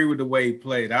don't agree with the way he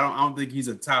played. I don't think he's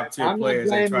a top tier player.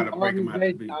 They try to break him out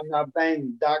to be. I'm not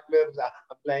blaming Doc Rivers.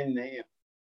 I'm blaming him.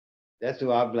 That's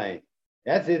who I blame.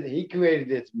 That's it. He created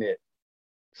this myth.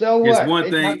 So what? It's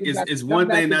one thing. It's one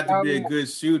thing not to be a good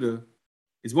shooter.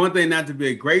 It's one thing not to be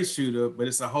a great shooter, but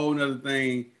it's a whole other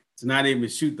thing to not even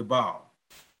shoot the ball.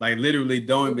 Like literally,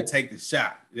 don't even take the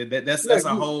shot. That's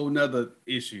a whole nother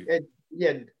issue.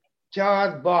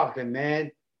 Charles Barkley,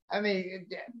 man. I mean,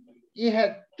 you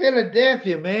had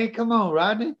Philadelphia, man. Come on,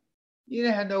 Rodney. You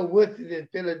didn't have no wusses in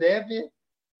Philadelphia.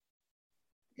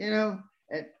 You know?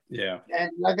 And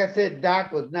like I said,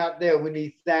 Doc was not there when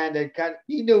he signed that contract.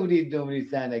 He knew what he was doing when he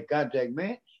signed that contract,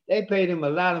 man. They paid him a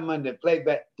lot of money to play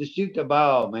back, to shoot the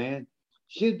ball, man.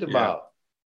 Shoot the ball.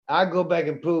 I go back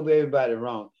and prove everybody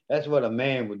wrong. That's what a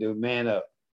man would do, man up.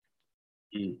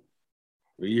 Well,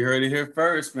 you heard it here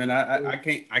first, man. I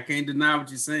can't deny what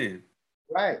you're saying.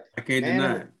 Right. I can't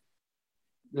deny it.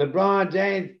 LeBron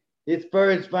James, his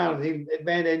first finals,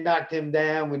 they knocked him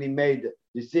down when he made the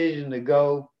decision to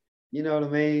go. You know what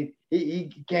I mean?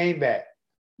 He came back.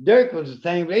 Dirk was the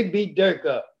same. They beat Dirk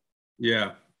up.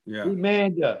 Yeah. He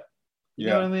manned up. You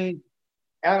know what I mean?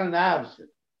 Allen Iverson,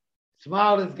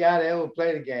 smallest guy that ever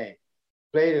played a game,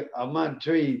 played among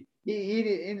trees. He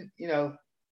didn't,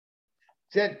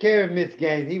 Seth Curry missed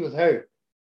games. He was hurt.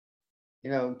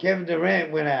 Kevin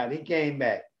Durant went out. He came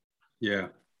back. Yeah.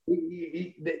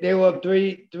 They were up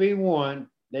 3-1.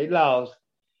 They lost.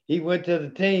 He went to the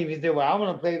team. He said, well, I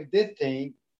want to play with this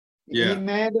team. Yeah. He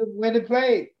manned up when he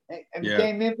played and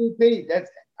became MVP.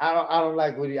 I don't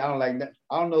like what I don't like that.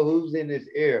 I don't know who's in this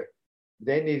era.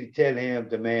 They need to tell him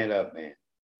to man up, man.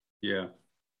 Yeah.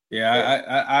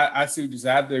 I see what you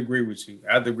say. I have to agree with you.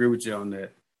 On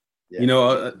that.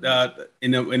 Yeah.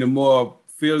 In a more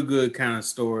feel good kind of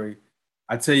story,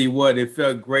 I tell you what, it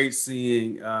felt great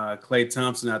seeing Klay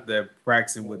Thompson out there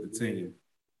practicing with the team.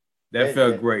 That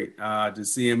felt great to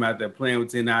see him out there playing with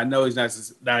the team. Now, I know he's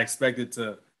not expected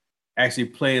to actually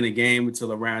play in a game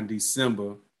until around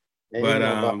December. But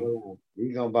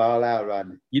he's gonna ball out,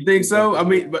 Rodney. You think so? I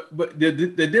mean, but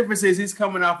the difference is he's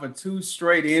coming off of 2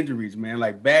 straight injuries, man,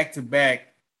 like back-to-back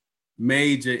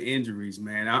major injuries,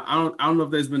 man. I don't know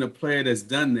if there's been a player that's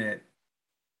done that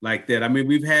like that. I mean,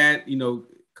 we've had,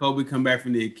 Kobe come back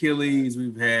from the Achilles.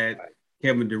 We've had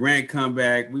Kevin Durant come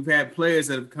back. We've had players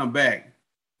that have come back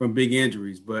from big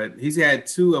injuries, but he's had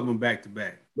 2 of them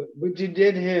back-to-back. But you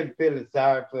didn't hear him feeling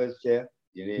sorry for himself.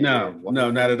 No,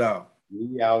 not at all.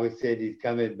 He always said he's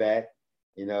coming back.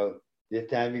 This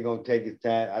time he's going to take his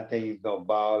time. I think he's going to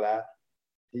ball out.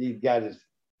 He's got his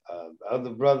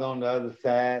other brother on the other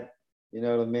side. You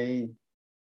know what I mean?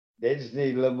 They just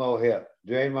need a little more help.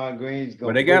 Draymond Green's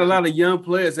going. But they got a lot of young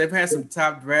players. They've had some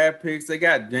top draft picks. They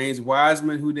got James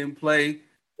Wiseman, who didn't play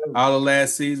all of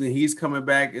last season. He's coming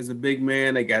back as a big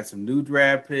man. They got some new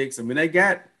draft picks. I mean, they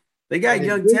got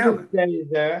young talent.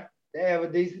 They have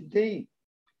a decent team.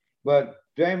 But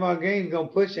Draymond Green's going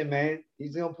to push it, man.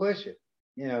 He's going to push it.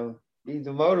 He's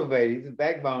a motivator. He's a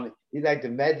backbone. He's like the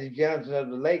Magic Johnson of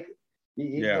the Lakers.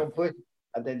 He's gonna push.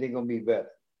 I think they're gonna be better.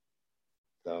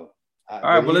 So, all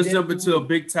right, but let's jump into a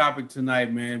big topic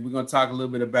tonight, man. We're gonna talk a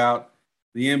little bit about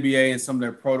the NBA and some of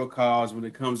their protocols when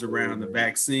it comes around the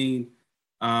vaccine.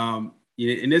 And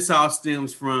this all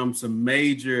stems from some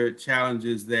major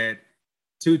challenges that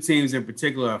two teams in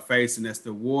particular are facing. That's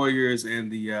the Warriors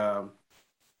and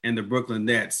the Brooklyn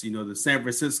Nets. You know, the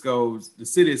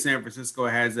city of San Francisco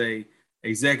has a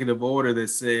executive order that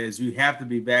says you have to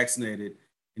be vaccinated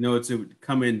in order to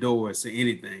come indoors to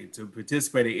anything, to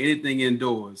participate in anything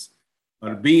indoors or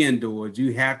to be indoors.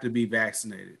 You have to be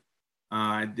vaccinated.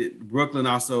 Brooklyn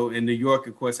also, in New York,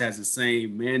 of course, has the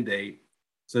same mandate.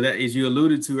 So that, as you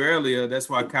alluded to earlier, that's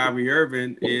why Kyrie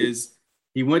Irving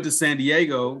he went to San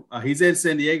Diego. He's in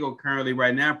San Diego currently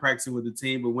right now practicing with the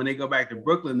team, but when they go back to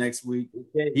Brooklyn next week,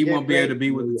 he won't be able to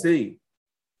be with the team.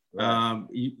 Right.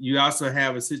 You also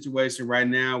have a situation right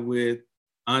now with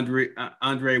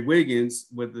Andre Wiggins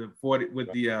with the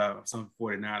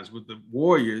 49ers, with the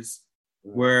Warriors,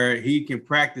 where he can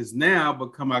practice now,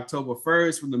 but come October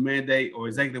 1st, when the mandate or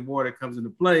executive order comes into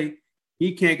play,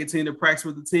 he can't continue to practice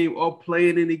with the team or play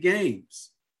in any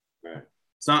games. Right.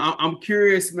 So I'm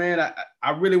curious, man.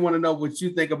 I really want to know what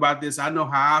you think about this. I know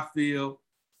how I feel,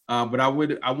 but I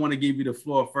want to give you the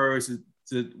floor first.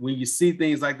 To when you see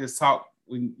things like this,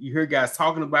 when you hear guys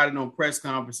talking about it on press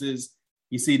conferences,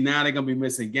 you see now they're going to be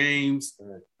missing games.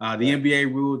 Right. The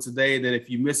NBA ruled today that if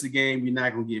you miss a game, you're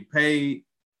not going to get paid.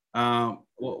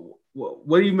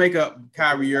 What do you make of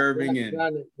Kyrie Irving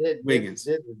and Wiggins?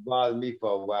 This has bothered me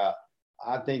for a while.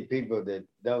 I think people that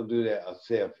don't do that are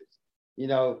selfish. You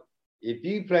know, if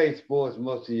you play sports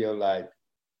most of your life,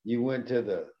 you went to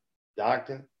the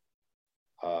doctor,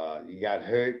 you got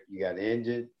hurt, you got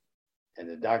injured, and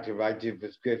the doctor writes you a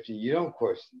prescription, you don't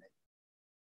question it.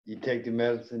 You take the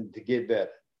medicine to get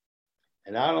better.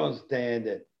 And I don't understand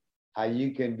that how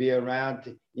you can be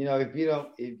around, if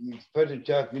you put the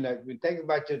trust, think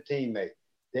about your teammates.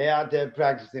 They're out there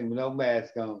practicing with no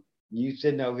mask on. You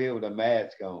sitting over here with a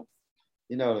mask on.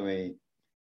 You know what I mean?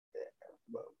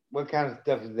 What kind of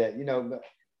stuff is that?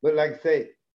 But like I say,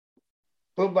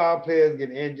 football players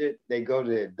get injured. They go to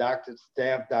their doctor,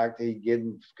 staff doctor. He gives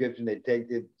them a prescription. They take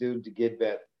this dude to get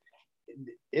better.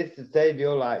 It's to save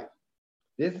your life.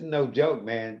 This is no joke,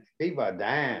 man. People are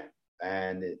dying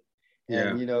behind it.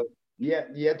 And, you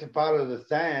have to follow the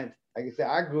science. Like I said,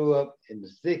 I grew up in the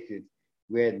 60s.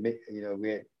 We had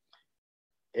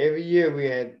every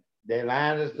year they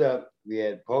lined us up. We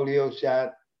had polio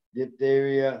shot,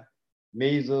 diphtheria,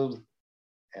 measles,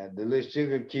 and the little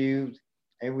sugar cubes,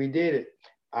 and we did it.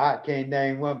 I can't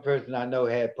name one person I know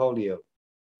had polio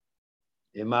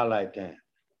in my lifetime.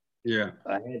 Yeah.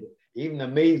 I had it. Even the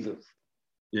measles.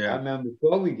 Yeah. I remember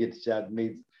before we get the shot of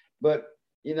measles. But,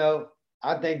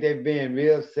 I think they're being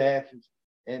real savage.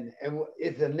 And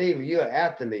it's illegal. You're an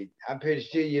athlete. I'm pretty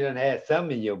sure you done had some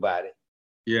in your body.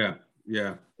 Yeah.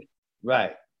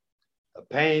 Right. A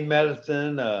pain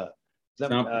medicine, this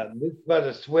for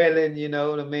the swelling, you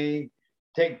know what I mean?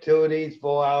 Take 2 of these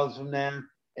 4 hours from now.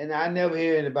 And I never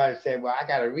hear anybody say, well, I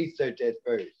got to research that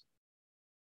first.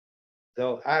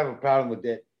 So I have a problem with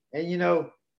that. And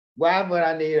why would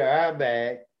I need an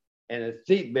airbag and a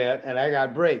seatbelt and I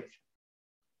got brakes?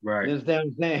 Right. You understand what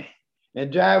I'm saying?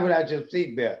 And drive without your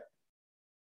seatbelt.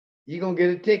 You're going to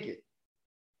get a ticket.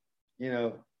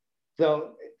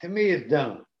 So to me, it's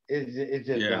dumb. It's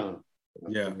just dumb.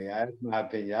 Yeah. That's my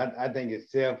opinion. I think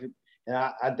it's selfish, and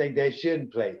I think they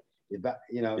shouldn't play.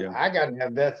 I got to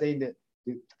have vaccine to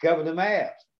cover the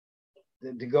mask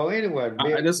to go anywhere.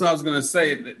 That's what I was going to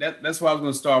say. That's what I was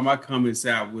going to start my comments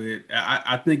out with.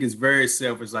 I think it's very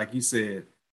selfish, like you said.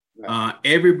 Right.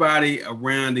 Everybody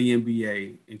around the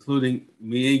NBA, including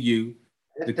me and you,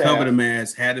 to cover the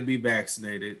mask had to be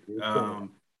vaccinated.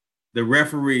 The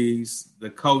referees, the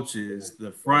coaches,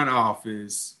 the front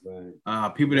office,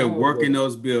 people that work in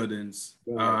those buildings,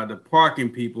 the parking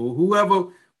people, whoever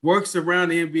works around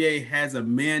the NBA has a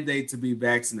mandate to be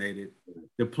vaccinated.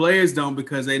 The players don't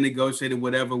because they negotiated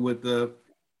whatever with the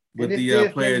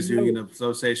Players Union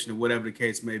Association or whatever the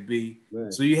case may be.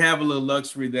 Right. So you have a little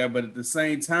luxury there, but at the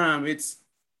same time,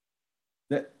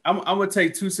 I'm going to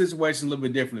take two situations a little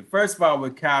bit differently. First of all,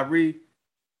 with Kyrie,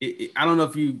 I don't know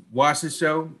if you watch the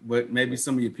show, but maybe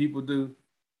some of your people do.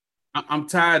 I'm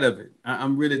tired of it.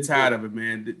 I'm really tired of it,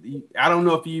 man. I don't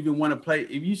know if you even want to play.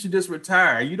 If you should just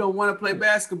retire. You don't want to play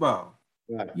basketball.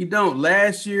 Right. You don't.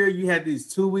 Last year, you had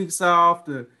these 2 weeks off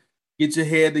to get your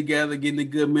head together, get in a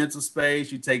good mental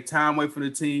space. You take time away from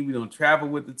the team. You don't travel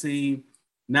with the team.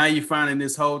 Now you're finding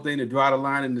this whole thing to draw the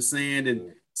line in the sand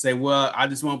and say, well, I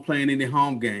just won't play in any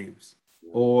home games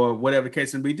or whatever the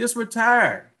case may be. Just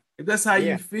retire. If that's how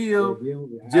you feel,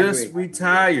 just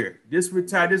retire. Just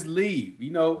retire. Just leave.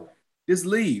 Just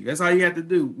leave. That's all you have to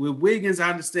do. With Wiggins,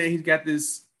 I understand he's got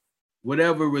this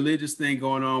whatever religious thing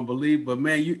going on, belief, but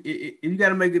man, you got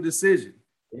to make a decision.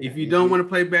 If you don't want to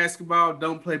play basketball,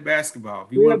 don't play basketball.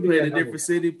 If you want to play in a different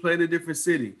city, play in a different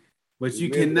city. But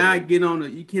you cannot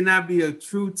you cannot be a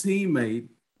true teammate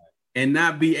and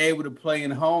not be able to play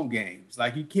in home games.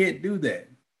 Like, you can't do that.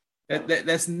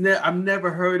 I've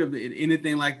never heard of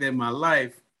anything like that in my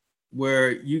life,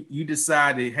 where you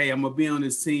decided, hey, I'm gonna be on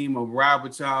this team, I'm gonna ride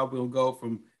with y'all, we'll go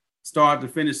from start to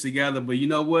finish together. But you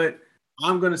know what?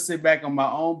 I'm gonna sit back on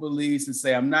my own beliefs and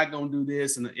say I'm not gonna do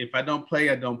this, and if I don't play,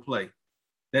 I don't play.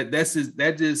 If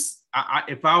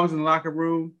I was in the locker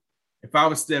room, if I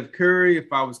was Steph Curry,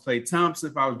 if I was Klay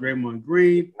Thompson, if I was Draymond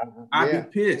Green,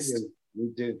 I'd be pissed.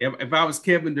 If I was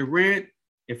Kevin Durant,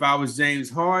 if I was James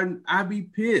Harden, I'd be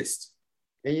pissed.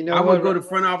 And I would go to the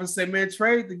front office and say, man,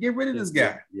 get rid of this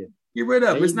guy. Yeah. Get rid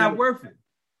of him. It's not worth it.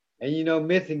 And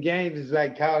missing games is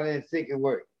like calling in sick at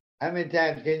work. How many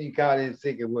times can you call in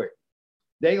sick at work?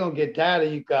 They're going to get tired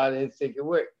of you calling in sick at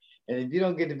work. And if you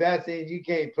don't get the vaccine, you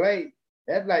can't play.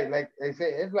 That's like they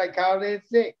say, it's like calling in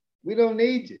sick. We don't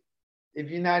need you. If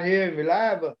you're not here and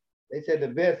reliable, they said the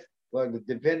best, the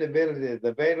dependability is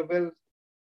availability.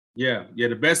 Yeah,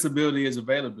 the best ability is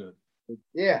availability.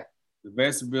 Yeah. The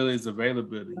best ability is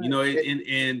availability.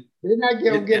 And they're not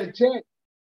going to get a check.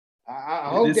 I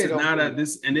hope this they is don't. Not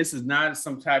this is not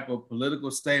some type of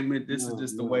political statement. This is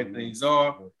just the way things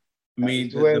are. I mean,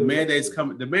 the mandate's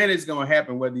coming. The mandate's going to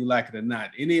happen whether you like it or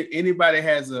not. Anybody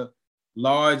has a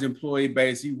large employee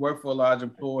base, you work for a large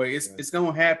employee, it's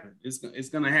going to happen. It's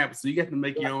going to happen. So you have to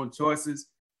make your own choices,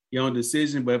 your own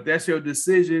decision. But if that's your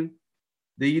decision,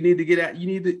 then you need to get out. You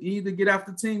need to get off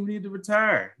the team. You need to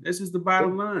retire. That's just the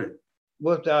bottom line.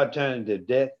 What's the alternative?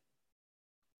 Death?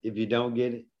 If you don't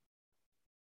get it,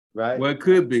 right? Well, it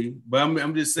could be, but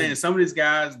I'm just saying some of these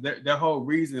guys, their whole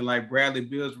reason, like Bradley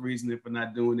Beal's reasoning for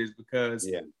not doing this, because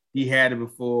he had it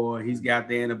before. He's got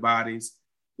the antibodies.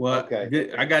 Well,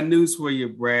 I got news for you,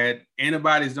 Brad.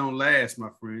 Antibodies don't last, my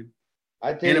friend.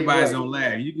 Antibodies don't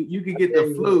last. You can get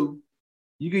the flu.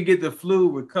 You can get the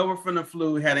flu, recover from the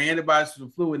flu, have the antibodies for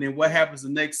the flu, and then what happens the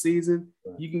next season?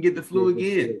 You can get the flu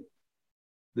again.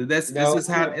 That's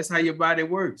how your body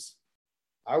works.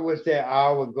 I wish that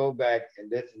I would go back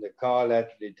and listen to Carl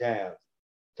Anthony Towns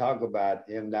talk about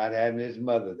him not having his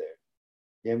mother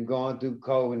there, him going through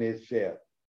COVID himself.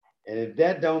 And if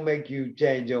that don't make you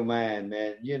change your mind,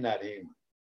 man, you're not human.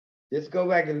 Just go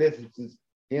back and listen to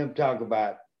him talk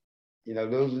about,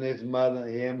 losing his mother,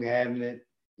 him having it,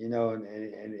 and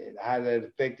how that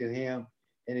affected him.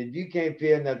 And if you can't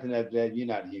feel nothing after that, you're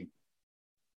not human.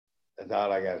 That's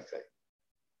all I gotta say.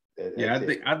 I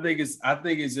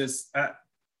think it's just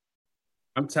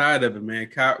I'm tired of it, man.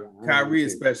 Kyrie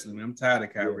especially, man. I'm tired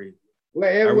of Kyrie. Well,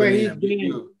 everywhere he's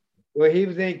been, he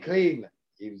was in Cleveland,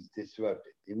 he was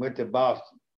disrupted. He went to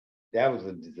Boston. That was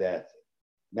a disaster.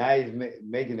 Now he's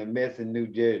making a mess in New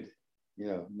Jersey.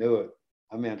 Newark.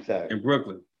 I'm sorry. In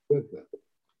Brooklyn.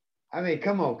 I mean,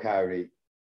 come on, Kyrie.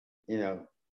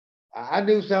 I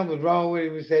knew something was wrong with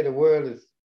him. We say the world is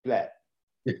flat.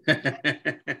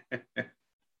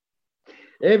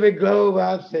 Every globe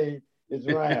I've seen is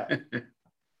round.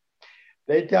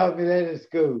 They taught me that in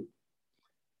school.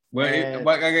 Well,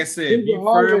 like I said, if you're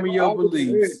firm in your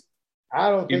beliefs, I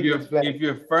don't think if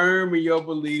you're firm in your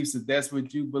beliefs that that's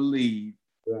what you believe,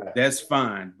 that's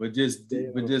fine. But just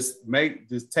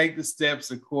take the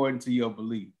steps according to your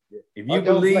belief. If you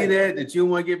believe that you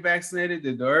want to get vaccinated,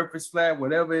 that the earth is flat,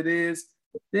 whatever it is,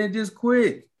 then just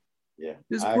quit. Yeah,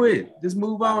 just quit. Just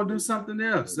move on. Do something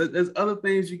else. There's other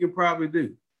things you can probably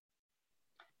do.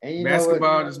 And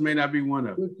basketball just may not be one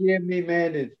of them. What scared me,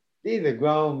 man, is these are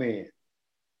grown men.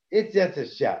 It's just a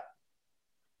shot.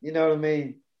 You know what I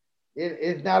mean?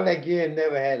 It's not like you ain't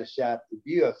never had a shot. If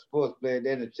you're a sports player,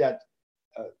 then a shot,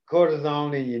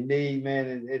 cortisone in your knee,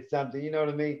 man, it's something. You know what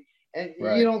I mean? And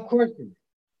you don't question it.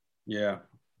 Yeah.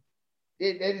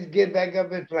 They just get back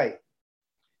up and play.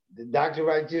 The doctor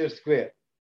writes you a script.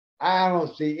 I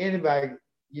don't see anybody,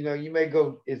 you may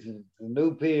go, it's a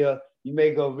new pill, you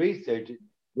may go research it,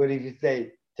 but if you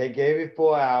say, take every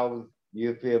 4 hours,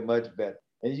 you'll feel much better.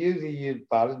 And usually you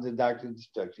follow the doctor's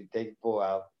instruction, take it 4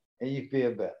 hours, and you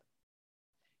feel better.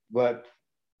 But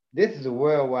this is a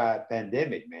worldwide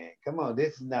pandemic, man. Come on,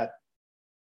 this is not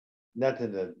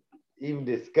nothing to even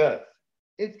discuss.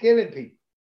 It's killing people.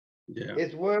 Yeah.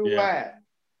 It's worldwide.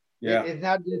 Yeah. It's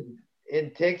not just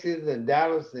in Texas and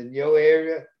Dallas and your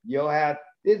area, your house.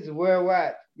 This is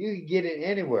worldwide. You can get it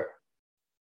anywhere.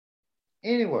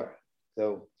 Anywhere.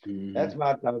 So that's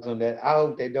my thoughts on that. I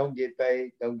hope they don't get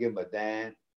paid. Don't give them a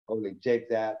dime. Hope they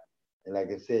checks out. And like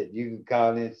I said, you can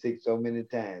call in sick so many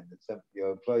times that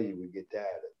your employee will get tired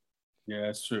of it. Yeah,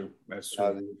 that's true. That's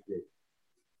true.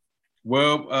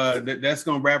 Well, that's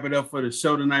going to wrap it up for the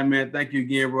show tonight, man. Thank you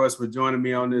again, Royce, for joining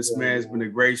me on this, man. It's been a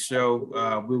great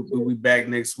show. We'll be back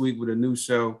next week with a new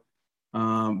show.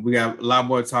 We got a lot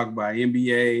more to talk about,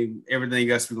 NBA,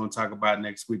 everything else we're going to talk about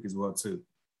next week as well, too.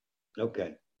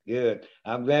 Okay, good.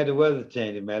 I'm glad the weather's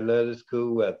changing, man. I love this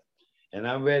cool weather. And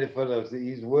I'm ready for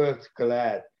these worlds to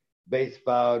collide.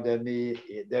 Baseball,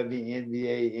 NBA,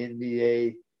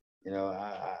 NBA. You know,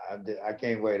 I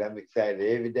can't wait. I'm excited.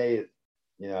 Every day is,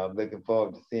 you know, I'm looking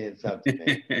forward to seeing something.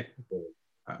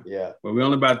 Yeah. Well, we're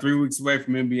only about 3 weeks away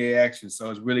from NBA action, so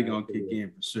it's really going to kick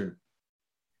in for sure.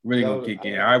 Really going to kick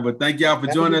in. All right, well, thank y'all for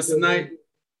joining us tonight.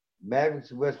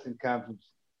 Mavericks Western Conference.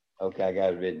 Okay, I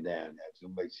got it written down now, so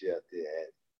make sure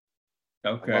I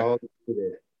have it.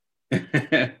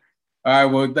 Okay. All right,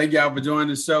 well, thank y'all for joining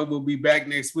the show. We'll be back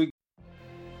next week.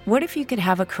 What if you could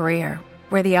have a career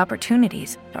where the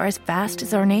opportunities are as vast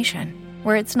as our nation,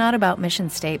 where it's not about mission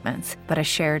statements, but a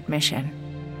shared mission?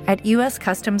 At U.S.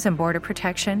 Customs and Border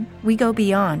Protection, we go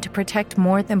beyond to protect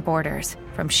more than borders.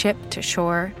 From ship to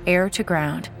shore, air to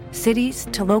ground, cities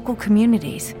to local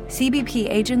communities, CBP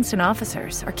agents and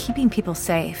officers are keeping people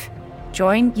safe.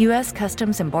 Join U.S.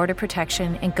 Customs and Border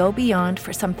Protection and go beyond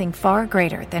for something far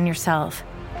greater than yourself.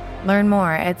 Learn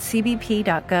more at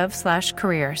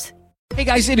cbp.gov/careers. Hey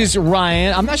guys, it is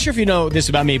Ryan. I'm not sure if you know this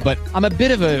about me, but I'm a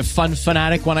bit of a fun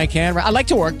fanatic when I can. I like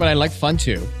to work, but I like fun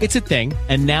too. It's a thing.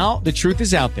 And now the truth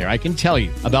is out there. I can tell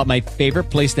you about my favorite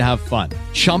place to have fun.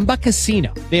 Chumba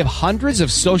Casino. They have hundreds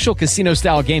of social casino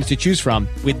style games to choose from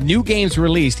with new games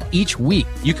released each week.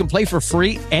 You can play for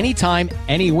free anytime,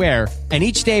 anywhere. And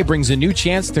each day brings a new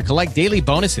chance to collect daily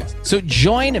bonuses. So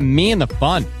join me in the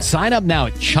fun. Sign up now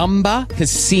at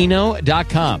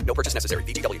ChumbaCasino.com. No purchase necessary.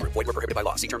 VGW Group. Void where prohibited by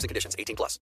law. See terms and conditions. 18+.